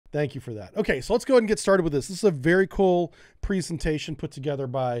Thank you for that. Okay, so let's go ahead and get started with this. This is a very cool presentation put together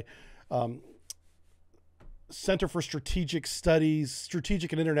by Center for Strategic Studies,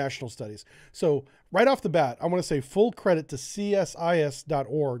 Strategic and International Studies. So right off the bat, I want to say full credit to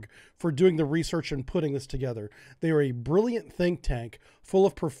CSIS.org for doing the research and putting this together. They are a brilliant think tank full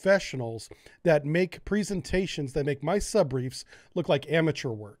of professionals that make presentations that make my subbriefs look like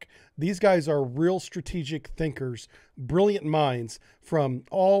amateur work. These guys are real strategic thinkers, brilliant minds from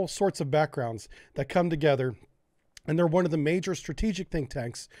all sorts of backgrounds that come together. And they're one of the major strategic think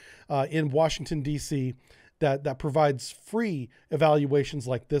tanks in Washington, D.C., that provides free evaluations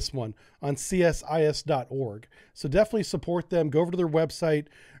like this one on CSIS.org. So definitely support them. Go over to their website,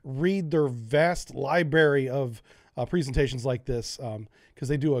 read their vast library of presentations like this because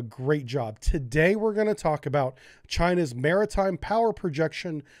they do a great job. Today, we're going to talk about China's Maritime Power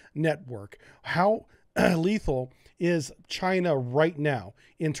Projection Network. How lethal is China right now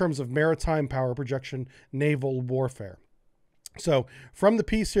in terms of maritime power projection, naval warfare? So from the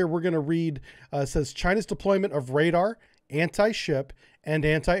piece here, we're going to read, it says China's deployment of radar, anti-ship, and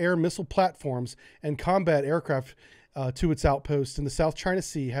anti-air missile platforms and combat aircraft to its outposts in the South China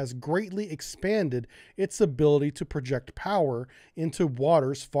Sea has greatly expanded its ability to project power into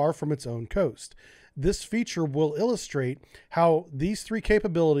waters far from its own coast. This feature will illustrate how these three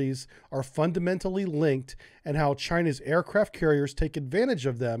capabilities are fundamentally linked and how China's aircraft carriers take advantage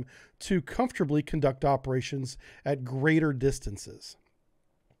of them to comfortably conduct operations at greater distances.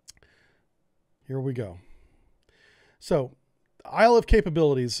 Here we go. So, Isle of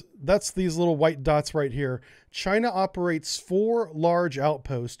Capabilities, that's these little white dots right here. China operates 4 large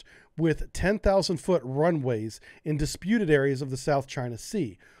outposts with 10,000-foot runways in disputed areas of the South China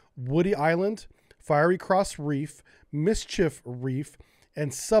Sea: Woody Island, Fiery Cross Reef, Mischief Reef,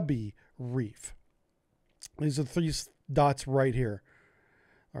 and Subby Reef. These are 3 dots right here.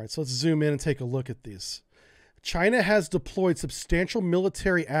 All right, so let's zoom in and take a look at these. China has deployed substantial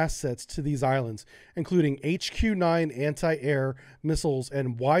military assets to these islands, including HQ-9 anti-air missiles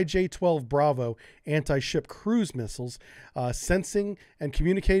and YJ-12 Bravo anti-ship cruise missiles, sensing and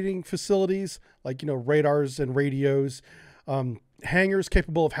communicating facilities like, radars and radios, hangars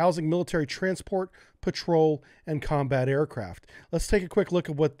capable of housing military transport, patrol, and combat aircraft. Let's take a quick look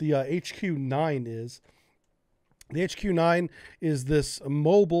at what the HQ-9 is. The HQ-9 is this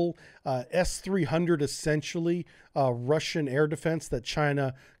mobile S-300, essentially Russian air defense that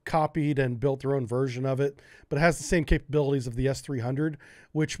China copied and built their own version of it, but it has the same capabilities of the S-300,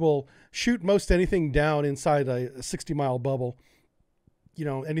 which will shoot most anything down inside a 60-mile bubble.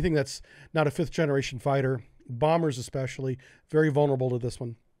 Anything that's not a 5th-generation fighter, bombers especially, very vulnerable to this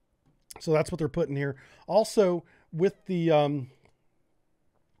one. So that's what they're putting here. Also, with the,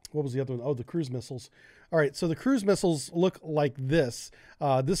 what was the other one? Oh, the cruise missiles. All right, so the cruise missiles look like this.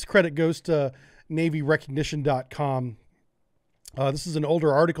 This credit goes to NavyRecognition.com. This is an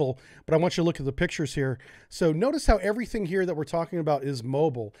older article, but I want you to look at the pictures here. So notice how everything here that we're talking about is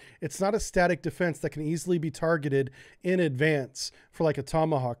mobile. It's not a static defense that can easily be targeted in advance for like a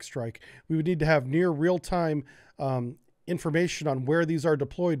Tomahawk strike. We would need to have near real-time information on where these are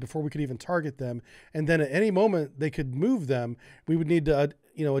deployed before we could even target them. And then at any moment they could move them. We would need to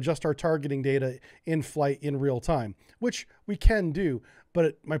adjust our targeting data in flight in real time, which we can do.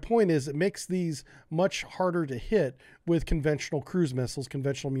 But my point is it makes these much harder to hit with conventional cruise missiles,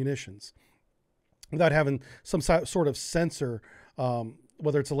 conventional munitions, without having some sort of sensor,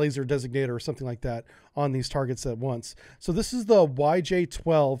 whether it's a laser designator or something like that, on these targets at once. So this is the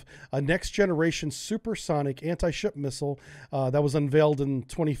YJ-12, a next generation supersonic anti-ship missile that was unveiled in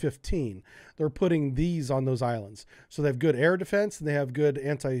 2015. They're putting these on those islands. So they have good air defense and they have good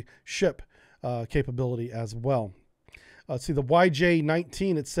anti-ship capability as well. See, the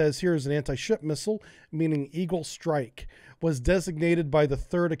YJ-19, it says here, is an anti-ship missile, meaning Eagle Strike, was designated by the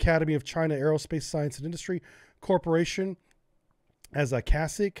 3rd Academy of China Aerospace Science and Industry Corporation as a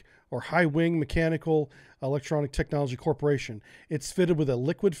CSIC, or High Wing Mechanical Electronic Technology Corporation. It's fitted with a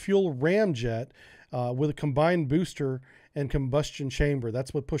liquid fuel ramjet with a combined booster and combustion chamber.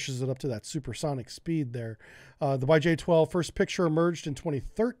 That's what pushes it up to that supersonic speed there. The YJ-12 first picture emerged in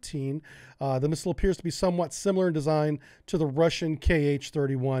 2013. The missile appears to be somewhat similar in design to the Russian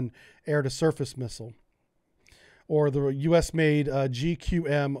KH-31 air-to-surface missile, or the US-made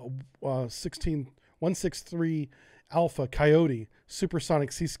GQM-163 Alpha Coyote supersonic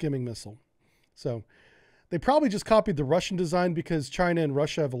sea skimming missile. So they probably just copied the Russian design because China and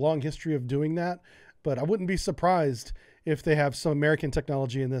Russia have a long history of doing that. But I wouldn't be surprised if they have some American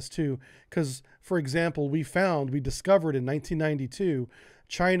technology in this too. Because, for example, we discovered in 1992,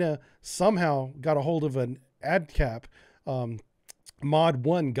 China somehow got a hold of an ADCAP Mod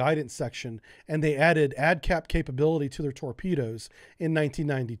 1 guidance section, and they added ADCAP capability to their torpedoes in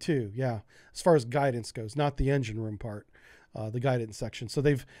 1992. Yeah, as far as guidance goes, not the engine room part, the guidance section. So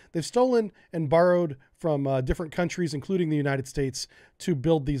they've stolen and borrowed from different countries, including the United States, to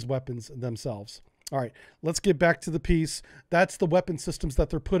build these weapons themselves. All right, let's get back to the piece. That's the weapon systems that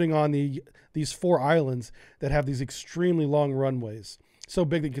they're putting on these 4 islands that have these extremely long runways, so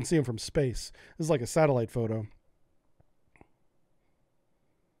big that you can see them from space. This is like a satellite photo.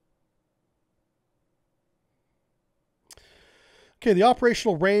 Okay, the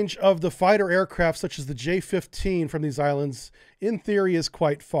operational range of the fighter aircraft, such as the J-15 from these islands, in theory is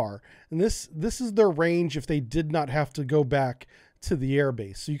quite far. And this is their range if they did not have to go back to the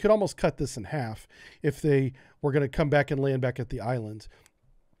airbase. So you could almost cut this in half if they were going to come back and land back at the island.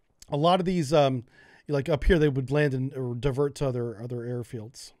 A lot of these, like up here, they would land or divert to other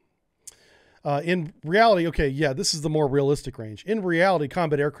airfields. In reality, okay, yeah, this is the more realistic range. In reality,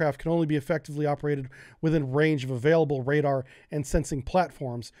 combat aircraft can only be effectively operated within range of available radar and sensing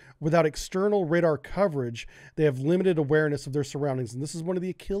platforms. Without external radar coverage, they have limited awareness of their surroundings. And this is one of the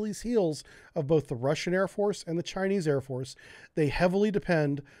Achilles heels of both the Russian Air Force and the Chinese Air Force. They heavily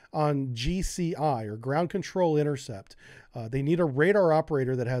depend on GCI, or ground control intercept. They need a radar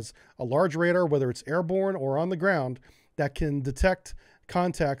operator that has a large radar, whether it's airborne or on the ground, that can detect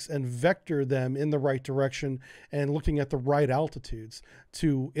contacts and vector them in the right direction and looking at the right altitudes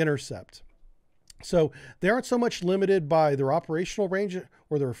to intercept. So they aren't so much limited by their operational range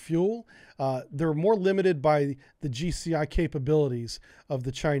or their fuel. They're more limited by the GCI capabilities of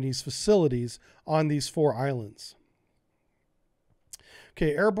the Chinese facilities on these 4 islands.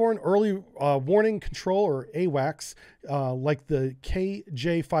 Okay, airborne early warning control, or AWACS, like the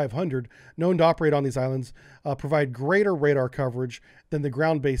KJ500, known to operate on these islands, provide greater radar coverage than the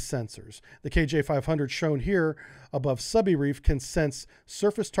ground-based sensors. The KJ500 shown here above subbrief can sense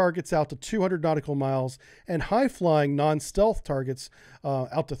surface targets out to 200 nautical miles and high-flying non-stealth targets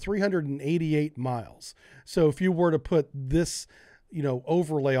out to 388 miles. So if you were to put this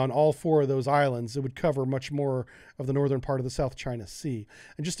overlay on all 4 of those islands, it would cover much more of the northern part of the South China Sea.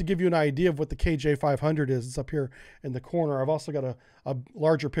 And just to give you an idea of what the KJ500 is, it's up here in the corner. I've also got a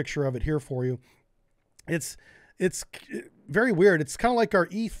larger picture of it here for you. It's very weird. It's kind of like our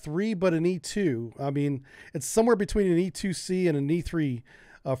E3, but an E2. I mean, it's somewhere between an E2C and an E3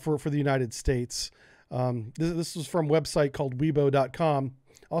 for the United States. This was from a website called Weibo.com.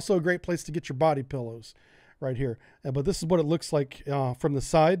 Also a great place to get your body pillows. Right here. But this is what it looks like from the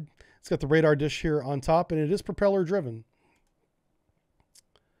side. It's got the radar dish here on top, and it is propeller driven.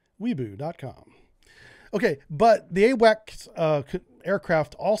 Weibo.com. Okay, but the AWACS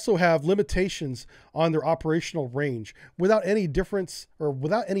aircraft also have limitations on their operational range. Without any difference or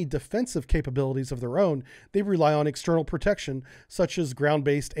without any defensive capabilities of their own, they rely on external protection, such as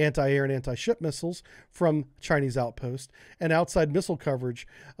ground-based anti-air and anti-ship missiles from Chinese outposts and outside missile coverage.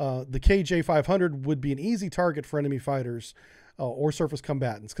 The KJ500 would be an easy target for enemy fighters or surface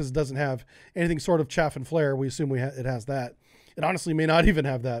combatants because it doesn't have anything sort of chaff and flare. We assume it has that. It honestly may not even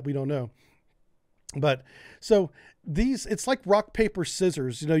have that. We don't know. But so it's like rock, paper,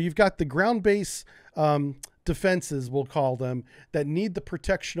 scissors. You've got the ground base defenses, we'll call them, that need the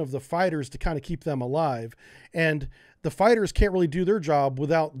protection of the fighters to kind of keep them alive. And the fighters can't really do their job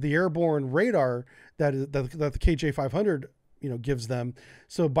without the airborne radar that the KJ500 gives them.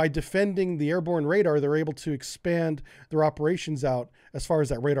 So by defending the airborne radar, they're able to expand their operations out as far as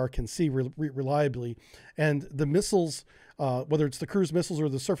that radar can see reliably. And the missiles, whether it's the cruise missiles or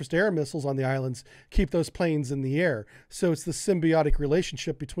the surface-to-air missiles on the islands, keep those planes in the air. So it's the symbiotic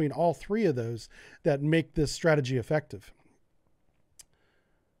relationship between all 3 of those that make this strategy effective.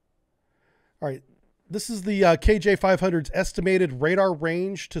 All right. This is the KJ500's estimated radar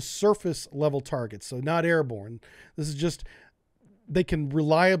range to surface level targets. So not airborne. This is just, they can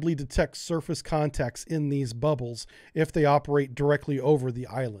reliably detect surface contacts in these bubbles if they operate directly over the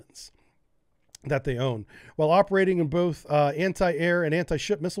islands that they own. While operating in both anti-air and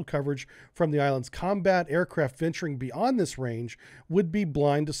anti-ship missile coverage from the islands, combat aircraft venturing beyond this range would be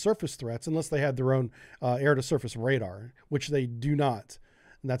blind to surface threats unless they had their own air-to-surface radar, which they do not.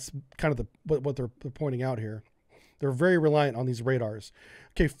 And that's kind of what they're pointing out here. They're very reliant on these radars.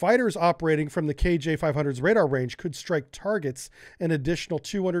 Okay, fighters operating from the KJ500's radar range could strike targets an additional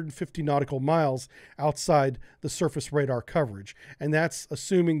 250 nautical miles outside the surface radar coverage. And that's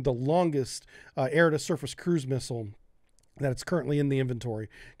assuming the longest air-to-surface cruise missile that's currently in the inventory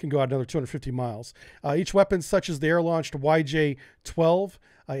can go out another 250 miles. Each weapon, such as the air-launched YJ-12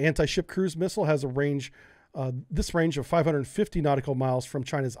 anti-ship cruise missile, has a range This range of 550 nautical miles from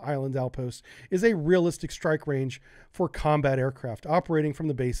China's island outposts is a realistic strike range for combat aircraft operating from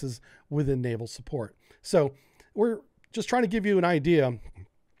the bases within naval support. So we're just trying to give you an idea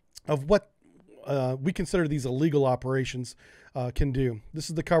of what we consider these illegal operations can do. This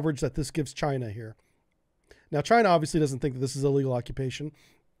is the coverage that this gives China here. Now, China obviously doesn't think that this is illegal occupation.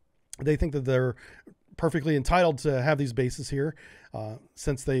 They think that they're perfectly entitled to have these bases here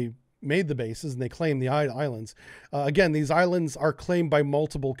since they made the bases and they claim the islands. Again, these islands are claimed by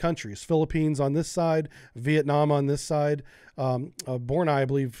multiple countries. Philippines on this side, Vietnam on this side. Brunei, I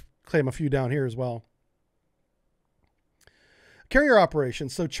believe, claim a few down here as well. Carrier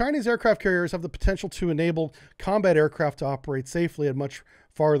operations. So Chinese aircraft carriers have the potential to enable combat aircraft to operate safely at much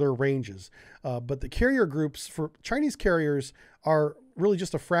farther ranges. But the carrier groups for Chinese carriers are really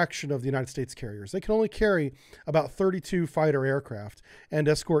just a fraction of the United States carriers. They can only carry about 32 fighter aircraft and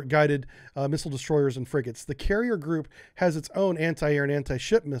escort guided missile destroyers and frigates. The carrier group has its own anti-air and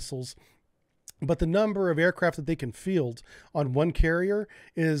anti-ship missiles, but the number of aircraft that they can field on one carrier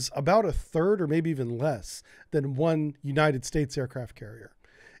is about a third or maybe even less than one United States aircraft carrier,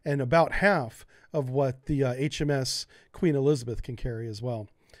 and about half of what the HMS Queen Elizabeth can carry as well.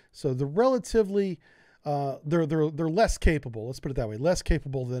 So they're relatively, they're less capable. Let's put it that way, less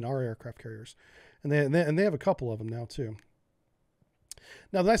capable than our aircraft carriers, and they have a couple of them now too.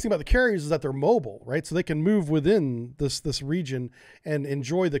 Now, the nice thing about the carriers is that they're mobile, right? So they can move within this region and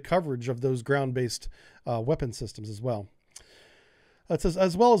enjoy the coverage of those ground-based weapon systems as well. It says,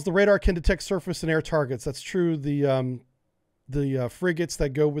 as well as the radar can detect surface and air targets. That's true. The frigates that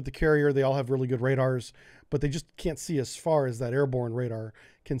go with the carrier, they all have really good radars, but they just can't see as far as that airborne radar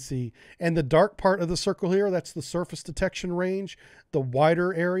can see. And the dark part of the circle here, that's the surface detection range. The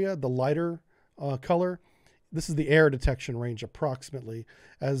wider area, the lighter color, this is the air detection range approximately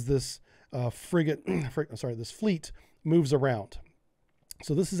as this this fleet moves around.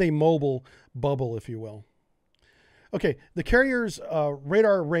 So this is a mobile bubble, if you will. Okay, the carrier's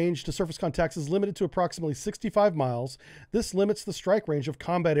radar range to surface contacts is limited to approximately 65 miles. This limits the strike range of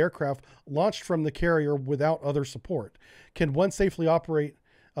combat aircraft launched from the carrier without other support. Can one safely operate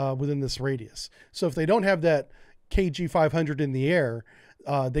within this radius? So if they don't have that KG-500 in the air,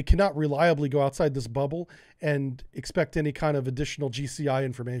 they cannot reliably go outside this bubble and expect any kind of additional GCI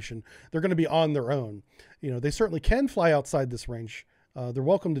information. They're going to be on their own. You know, they certainly can fly outside this range. They're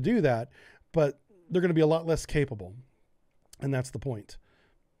welcome to do that, but they're going to be a lot less capable. And that's the point.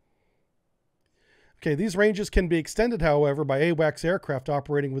 Okay, these ranges can be extended, however, by AWACS aircraft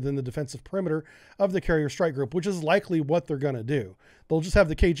operating within the defensive perimeter of the carrier strike group, which is likely what they're going to do. They'll just have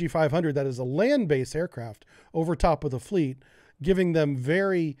the KG-500 that is a land-based aircraft over top of the fleet, giving them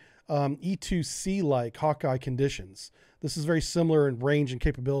very E2C-like Hawkeye conditions. This is very similar in range and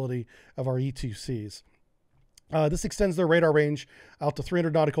capability of our E2Cs. This extends their radar range out to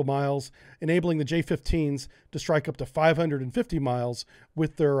 300 nautical miles, enabling the J-15s to strike up to 550 miles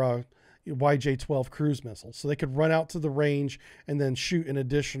with their YJ-12 cruise missiles. So they could run out to the range and then shoot an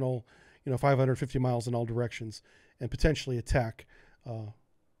additional 550 miles in all directions and potentially attack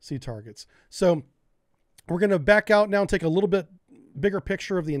sea targets. So we're going to back out now and take a little bit bigger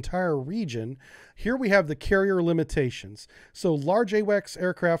picture of the entire region. Here we have the carrier limitations. So large AWACS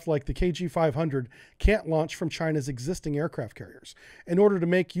aircraft like the KG-500 can't launch from China's existing aircraft carriers. In order to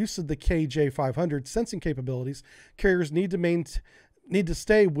make use of the KJ-500 sensing capabilities, carriers need to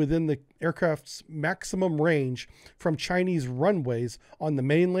stay within the aircraft's maximum range from Chinese runways on the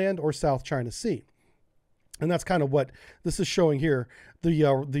mainland or South China Sea. And that's kind of what this is showing here.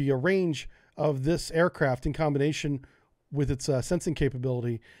 The range of this aircraft in combination with its sensing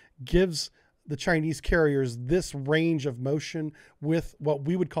capability gives the Chinese carriers this range of motion with what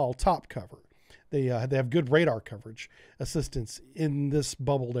we would call top cover. They have good radar coverage assistance in this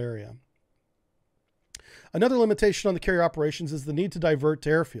bubbled area. Another limitation on the carrier operations is the need to divert to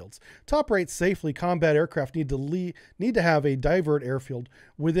airfields. To operate safely, combat aircraft need to have a divert airfield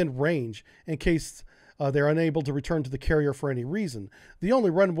within range in case they're unable to return to the carrier for any reason. The only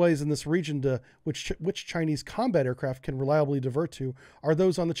runways in this region to which Chinese combat aircraft can reliably divert to are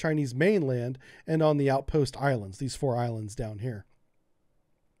those on the Chinese mainland and on the outpost islands, these 4 islands down here.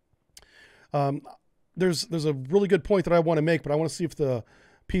 There's a really good point that I want to make, but I want to see if the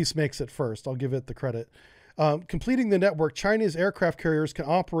piece makes it first. I'll give it the credit. Completing the network, China's aircraft carriers can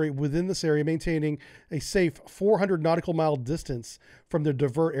operate within this area, maintaining a safe 400 nautical mile distance from the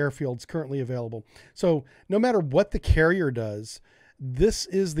divert airfields currently available. So no matter what the carrier does, this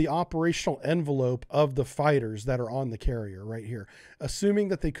is the operational envelope of the fighters that are on the carrier right here. Assuming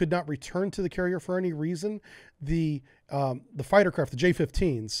that they could not return to the carrier for any reason, the fighter craft, the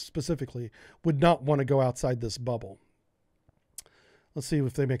J-15s specifically, would not want to go outside this bubble. Let's see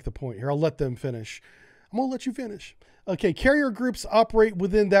if they make the point here. I'll let them finish. I'm going to let you finish. Okay, carrier groups operate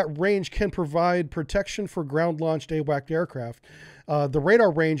within that range can provide protection for ground-launched AWACS aircraft. The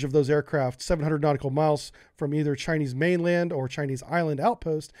radar range of those aircraft, 700 nautical miles from either Chinese mainland or Chinese island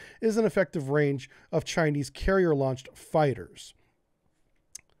outpost, is an effective range of Chinese carrier-launched fighters.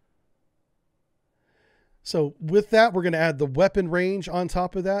 So with that, we're going to add the weapon range on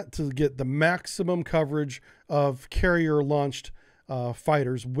top of that to get the maximum coverage of carrier-launched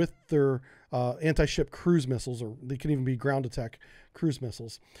fighters with their anti-ship cruise missiles, or they can even be ground attack cruise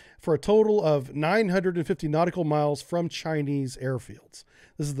missiles, for a total of 950 nautical miles from Chinese airfields.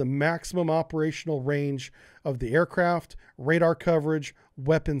 This is the maximum operational range of the aircraft, radar coverage,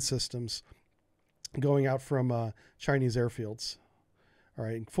 weapon systems going out from Chinese airfields. All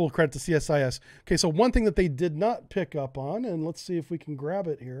right, full credit to CSIS. Okay, so one thing that they did not pick up on, and let's see if we can grab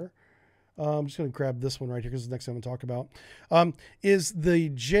it here. I'm just going to grab this one right here because it's the next thing I'm going to talk about, is the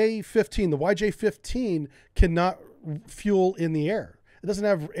J-15. The YJ-15 cannot fuel in the air. It doesn't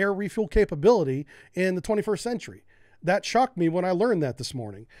have air refuel capability in the 21st century. That shocked me when I learned that this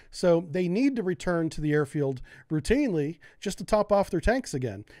morning. So they need to return to the airfield routinely just to top off their tanks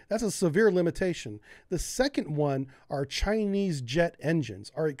again. That's a severe limitation. The second one, our Chinese jet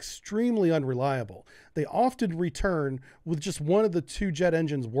engines, are extremely unreliable. They often return with just one of the two jet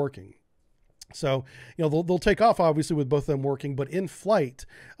engines working. So, you know, they'll take off obviously with both of them working, but in flight,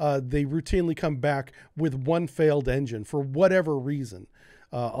 they routinely come back with one failed engine for whatever reason.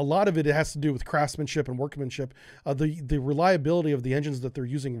 A lot of it has to do with craftsmanship and workmanship. The reliability of the engines that they're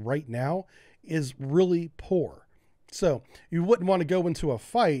using right now is really poor. So you wouldn't want to go into a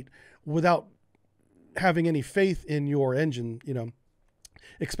fight without having any faith in your engine, you know,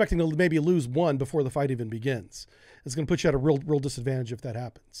 expecting to maybe lose one before the fight even begins. It's going to put you at a real disadvantage if that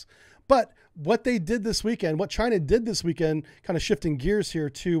happens. But what they did this weekend, what China did this weekend, kind of shifting gears here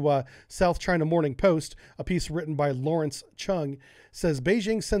to South China Morning Post, a piece written by Lawrence Chung, says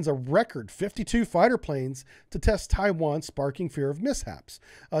Beijing sends a record 52 fighter planes to test Taiwan, sparking fear of mishaps.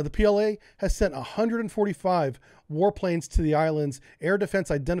 The PLA has sent 145 warplanes to the island's air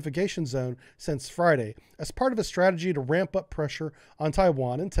defense identification zone since Friday as part of a strategy to ramp up pressure on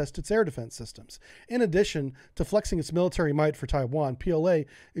Taiwan and test its air defense systems. In addition to flexing its military might for Taiwan, PLA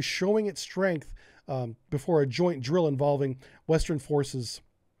is showing its strength before a joint drill involving Western forces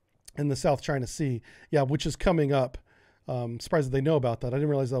in the South China Sea, which is coming up. Surprised that they know about that. I didn't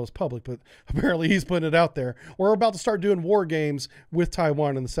realize that was public, but apparently he's putting it out there. We're about to start doing war games with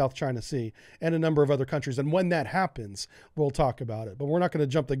Taiwan in the South China Sea and a number of other countries. And when that happens, we'll talk about it. But we're not going to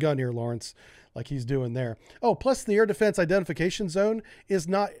jump the gun here, Lawrence, like he's doing there. Oh, plus the air defense identification zone is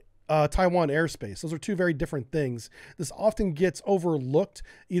not Taiwan airspace. Those are two very different things. This often gets overlooked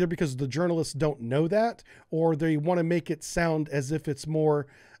either because the journalists don't know that or they want to make it sound as if it's more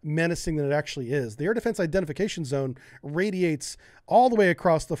menacing than it actually is. The air defense identification zone radiates all the way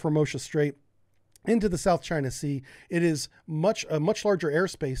across the Formosa Strait into the South China Sea. It is a much larger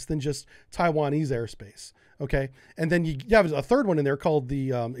airspace than just Taiwanese airspace. Okay. And then you have a third one in there called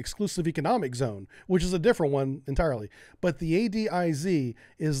the exclusive economic zone, which is a different one entirely. But the ADIZ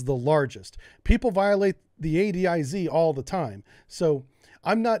is the largest. People violate the ADIZ all the time. So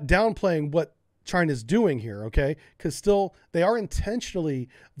I'm not downplaying what China's doing here, okay? Because still, they are intentionally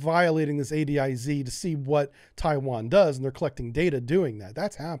violating this ADIZ to see what Taiwan does, and they're collecting data doing that.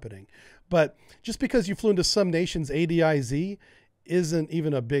 That's happening. But just because you flew into some nation's ADIZ isn't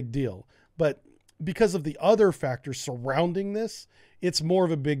even a big deal. But because of the other factors surrounding this, it's more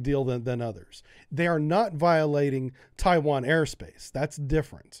of a big deal than others. They are not violating Taiwan airspace. That's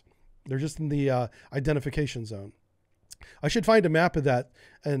different. They're just in the identification zone. I should find a map of that,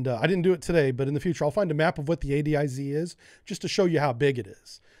 and I didn't do it today, but in the future, I'll find a map of what the ADIZ is just to show you how big it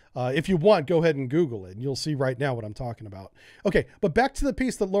is. If you want, go ahead and Google it, and you'll see right now what I'm talking about. Okay, but back to the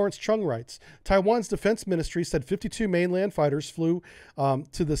piece that Lawrence Chung writes. Taiwan's defense ministry said 52 mainland fighters flew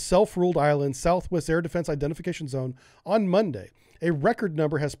to the self-ruled island's Southwest Air Defense Identification Zone on Monday. A record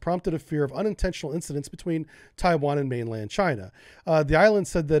number has prompted a fear of unintentional incidents between Taiwan and mainland China. The island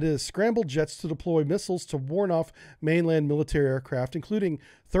said that it has scrambled jets to deploy missiles to warn off mainland military aircraft, including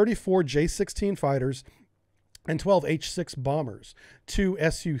 34 J-16 fighters and 12 H-6 bombers, 2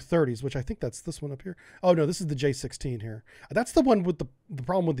 Su-30s, which I think that's this one up here. Oh, no, this is the J-16 here. That's the one with the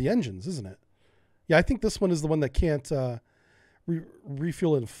problem with the engines, isn't it? Yeah, I think this one is the one that can't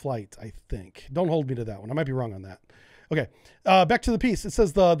refuel in flight, I think. Don't hold me to that one. I might be wrong on that. Okay, back to the piece. It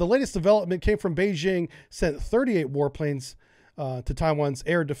says the latest development came from Beijing sent 38 warplanes to Taiwan's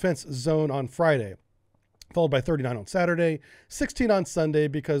air defense zone on Friday, followed by 39 on Saturday, 16 on Sunday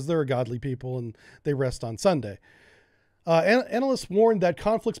because they're godly people and they rest on Sunday. Analysts warned that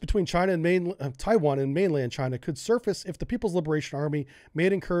conflicts between China and Taiwan and mainland China could surface if the People's Liberation Army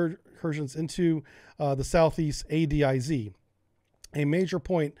made incursions into the Southeast ADIZ, a major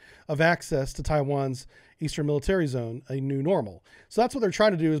point of access to Taiwan's Eastern Military Zone, a new normal. So that's what they're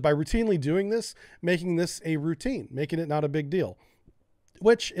trying to do, is by routinely doing this, making this a routine, making it not a big deal.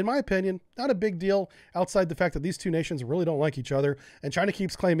 Which, in my opinion, not a big deal outside the fact that these two nations really don't like each other, and China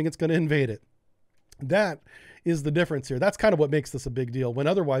keeps claiming it's going to invade it. That is the difference here. That's kind of what makes this a big deal, when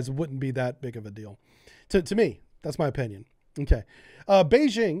otherwise it wouldn't be that big of a deal. To me, that's my opinion. Okay.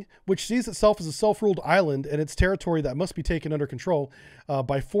 Beijing, which sees itself as a self-ruled island and its territory that must be taken under control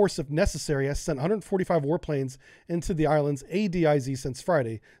by force if necessary, has sent 145 warplanes into the island's ADIZ since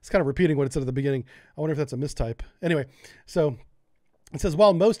Friday. It's kind of repeating what it said at the beginning. I wonder if that's a mistype. Anyway, so it says,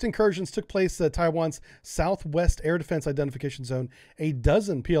 while most incursions took place at Taiwan's Southwest Air Defense Identification Zone, a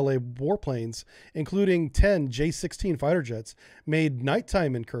dozen PLA warplanes, including 10 J-16 fighter jets, made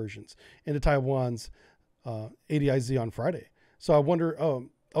nighttime incursions into Taiwan's ADIZ on Friday. So I wonder,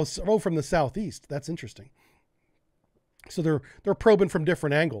 from the southeast. That's interesting. So they're probing from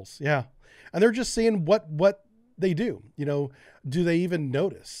different angles. Yeah. And they're just seeing what they do. You know, do they even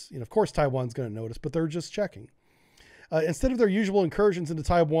notice? You know, of course Taiwan's going to notice, but they're just checking. Instead of their usual incursions into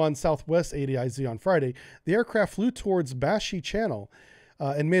Taiwan's Southwest ADIZ on Friday, the aircraft flew towards Bashi Channel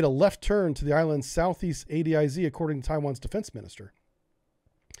and made a left turn to the island's southeast ADIZ, according to Taiwan's defense minister.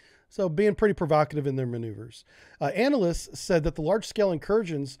 So being pretty provocative in their maneuvers. Analysts said that the large-scale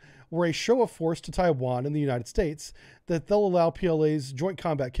incursions were a show of force to Taiwan and the United States, that they'll allow PLA's joint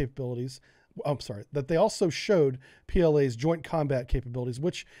combat capabilities. That they also showed PLA's joint combat capabilities,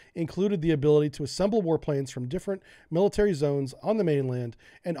 which included the ability to assemble warplanes from different military zones on the mainland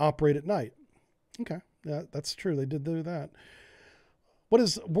and operate at night. Okay, yeah, that's true. They did do that. What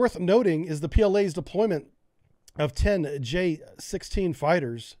is worth noting is the PLA's deployment of 10 J-16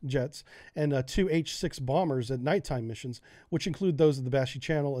 fighters jets and 2 H-6 bombers at nighttime missions, which include those of the Bashi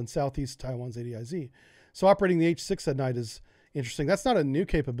Channel and Southeast Taiwan's ADIZ. So operating the H-6 at night is interesting. That's not a new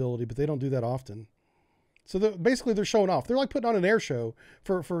capability, but they don't do that often. So basically they're showing off. They're like putting on an air show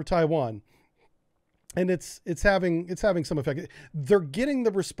for Taiwan. And it's having some effect. They're getting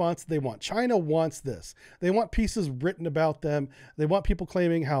the response they want. China wants this. They want pieces written about them. They want people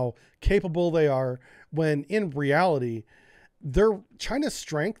claiming how capable they are, when in reality, China's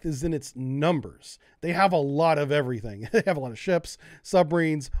strength is in its numbers. They have a lot of everything. They have a lot of ships,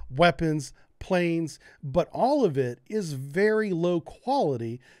 submarines, weapons, planes, but all of it is very low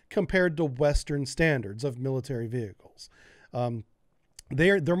quality compared to Western standards of military vehicles.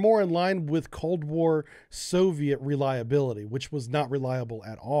 They're more in line with Cold War Soviet reliability, which was not reliable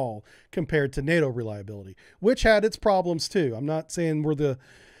at all compared to NATO reliability, which had its problems too. I'm not saying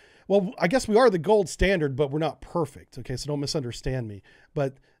well, I guess we are the gold standard, but we're not perfect. Okay, so don't misunderstand me.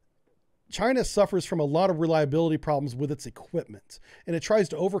 But China suffers from a lot of reliability problems with its equipment, and it tries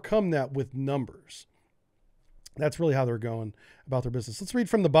to overcome that with numbers. That's really how they're going about their business. Let's read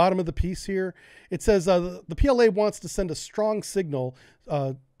from the bottom of the piece here. It says the PLA wants to send a strong signal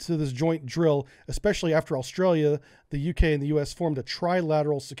to this joint drill, especially after Australia, the UK, and the US formed a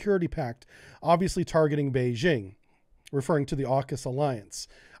trilateral security pact, obviously targeting Beijing, referring to the AUKUS alliance.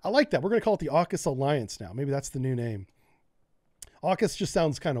 I like that. We're going to call it the AUKUS alliance now. Maybe that's the new name. AUKUS just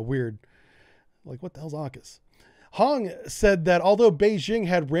sounds kind of weird. Like, what the hell's AUKUS? Hong said that although Beijing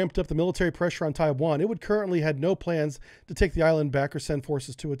had ramped up the military pressure on Taiwan, it would currently had no plans to take the island back or send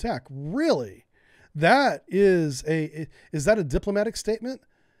forces to attack. Really? Is that a diplomatic statement?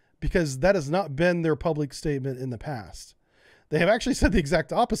 Because that has not been their public statement in the past. They have actually said the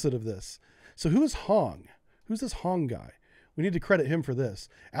exact opposite of this. So who is Hong? Who's this Hong guy? We need to credit him for this.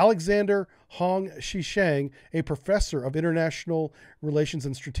 Alexander Hong Shishang, a professor of international relations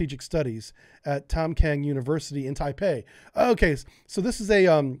and strategic studies at Tamkang University in Taipei. Okay, so this is a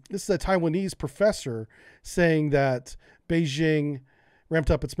Taiwanese professor saying that Beijing ramped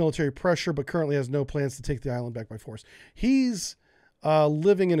up its military pressure, but currently has no plans to take the island back by force. He's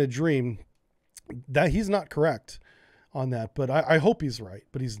living in a dream. That he's not correct on that, but I hope he's right,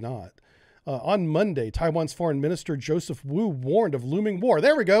 but he's not. On Monday, Taiwan's foreign minister Joseph Wu warned of looming war.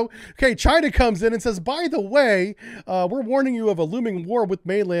 There we go. Okay, China comes in and says, by the way, we're warning you of a looming war with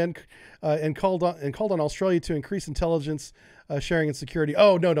mainland, and called on Australia to increase intelligence sharing and security.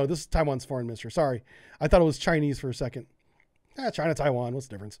 Oh, no, this is Taiwan's foreign minister. Sorry. I thought it was Chinese for a second. China, Taiwan, what's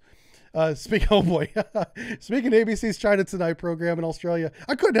the difference? Oh boy. Speaking of ABC's China Tonight program in Australia,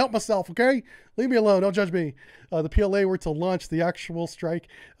 I couldn't help myself, okay? Leave me alone. Don't judge me. The PLA were to launch the actual strike.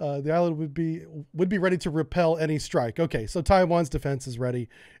 The island would be ready to repel any strike. Okay, so Taiwan's defense is ready,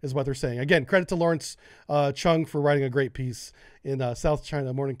 is what they're saying. Again, credit to Lawrence Chung for writing a great piece in South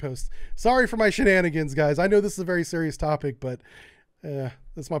China Morning Post. Sorry for my shenanigans, guys. I know this is a very serious topic, but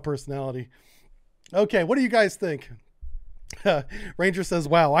that's my personality. Okay, what do you guys think? Ranger says,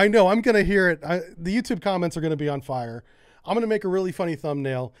 wow, I know, I'm going to hear it. The YouTube comments are going to be on fire. I'm going to make a really funny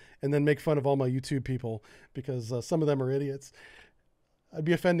thumbnail and then make fun of all my YouTube people because some of them are idiots. I'd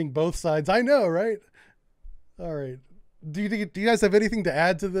be offending both sides. I know, right? All right. Do you guys have anything to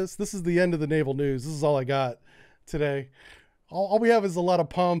add to this? This is the end of the naval news. This is all I got today. All we have is a lot of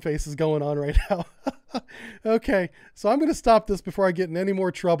palm faces going on right now. Okay, so I'm going to stop this before I get in any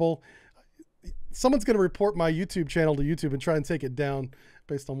more trouble. Someone's going to report my YouTube channel to YouTube and try and take it down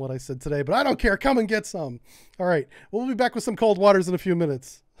based on what I said today, but I don't care. Come and get some. All right. We'll be back with some cold waters in a few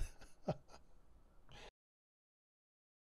minutes.